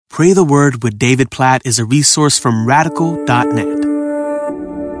Pray the Word with David Platt is a resource from Radical.net.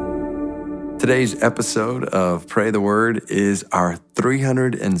 Today's episode of Pray the Word is our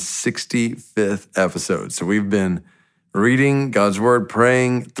 365th episode. So we've been reading God's Word,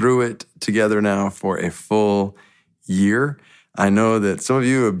 praying through it together now for a full year. I know that some of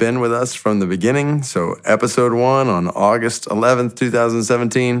you have been with us from the beginning. So episode 1 on August 11th,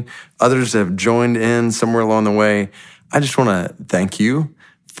 2017. Others have joined in somewhere along the way. I just want to thank you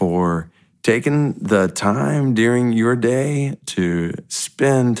for taking the time during your day to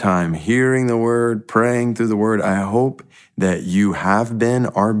spend time hearing the Word, praying through the Word. I hope that you have been,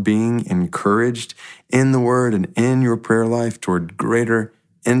 are being encouraged in the Word and in your prayer life toward greater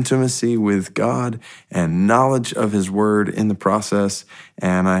intimacy with God and knowledge of His Word in the process.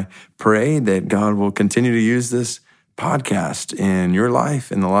 And I pray that God will continue to use this podcast in your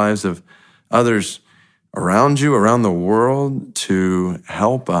life, in the lives of others around you, around the world, to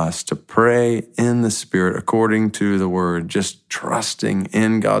help us to pray in the Spirit according to the Word, just trusting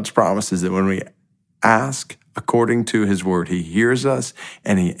in God's promises that when we ask according to His Word, He hears us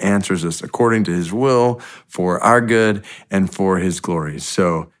and He answers us according to His will for our good and for His glory.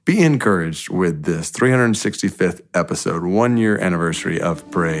 So be encouraged with this 365th episode, 1-year anniversary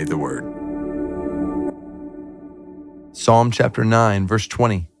of Pray the Word. Psalm chapter 9, verse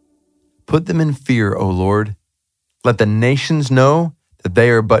 20. Put them in fear, O Lord. Let the nations know that they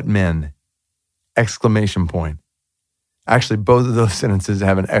are but men. Exclamation point. Actually, both of those sentences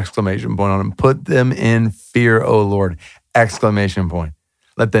have an exclamation point on them. Put them in fear, O Lord. Exclamation point.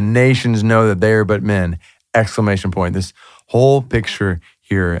 Let the nations know that they are but men. Exclamation point. This whole picture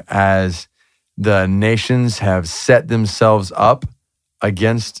here as the nations have set themselves up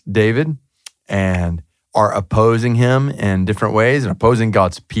against David and are opposing him in different ways and opposing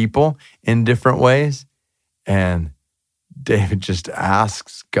God's people in different ways. And David just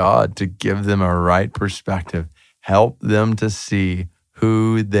asks God to give them a right perspective, help them to see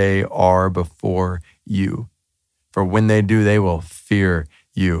who they are before you. For when they do, they will fear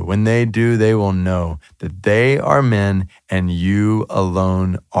you. When they do, they will know that they are men and you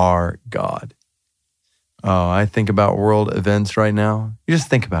alone are God. Oh, I think about world events right now. You just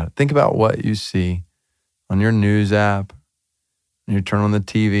think about it. Think about what you see on your news app, and you turn on the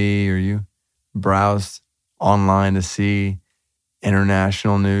TV or you browse online to see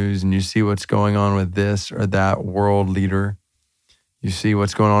international news and you see what's going on with this or that world leader. You see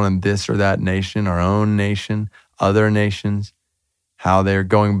what's going on in this or that nation, our own nation, other nations, how they're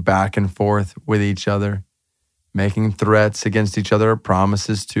going back and forth with each other, making threats against each other,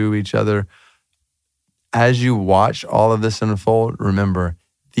 promises to each other. As you watch all of this unfold, remember,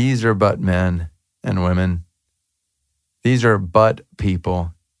 these are but men and women. These are but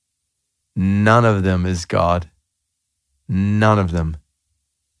people. None of them is God. None of them.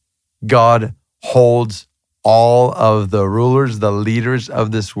 God holds all of the rulers, the leaders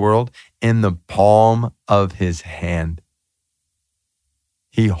of this world in the palm of His hand.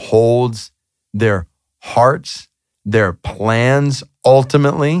 He holds their hearts, their plans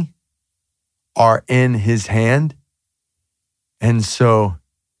ultimately are in His hand. And so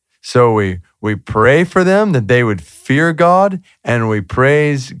we pray for them that they would fear God, and we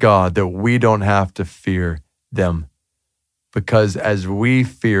praise God that we don't have to fear them. Because as we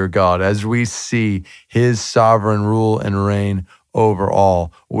fear God, as we see His sovereign rule and reign over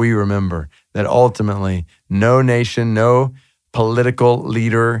all, we remember that ultimately no nation, no political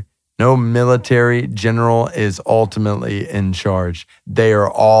leader, no military general is ultimately in charge. They are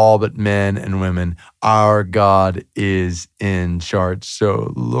all but men and women. Our God is in charge.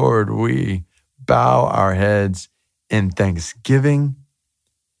 So, Lord, we bow our heads in thanksgiving,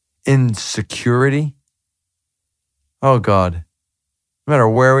 in security. Oh, God, no matter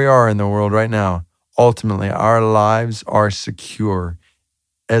where we are in the world right now, ultimately our lives are secure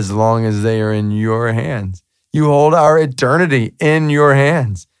as long as they are in your hands. You hold our eternity in your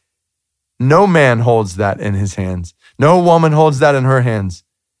hands. No man holds that in his hands. No woman holds that in her hands.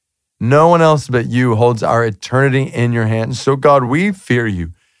 No one else but you holds our eternity in your hands. So God, we fear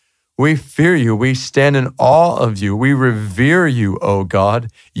you. We fear you. We stand in awe of you. We revere you, O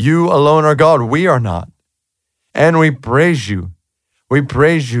God. You alone are God. We are not. And we praise you. We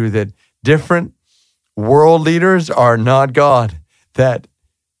praise you that different world leaders are not God, that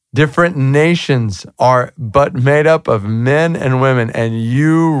different nations are but made up of men and women, and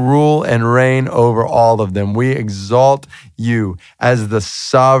you rule and reign over all of them. We exalt you as the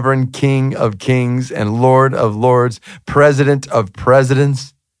sovereign King of kings and Lord of lords, President of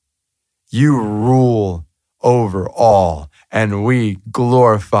presidents. You rule over all, and we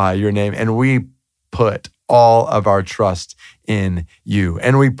glorify your name, and we put all of our trust in you.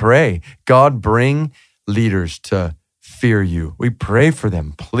 And we pray, God, bring leaders to fear you. We pray for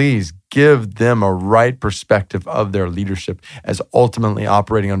them. Please give them a right perspective of their leadership as ultimately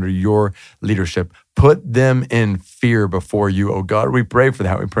operating under your leadership. Put them in fear before you, oh God. We pray for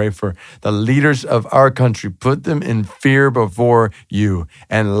that. We pray for the leaders of our country. Put them in fear before you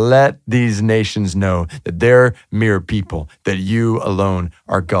and let these nations know that they're mere people, that you alone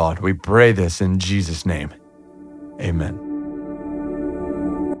are God. We pray this in Jesus' name. Amen.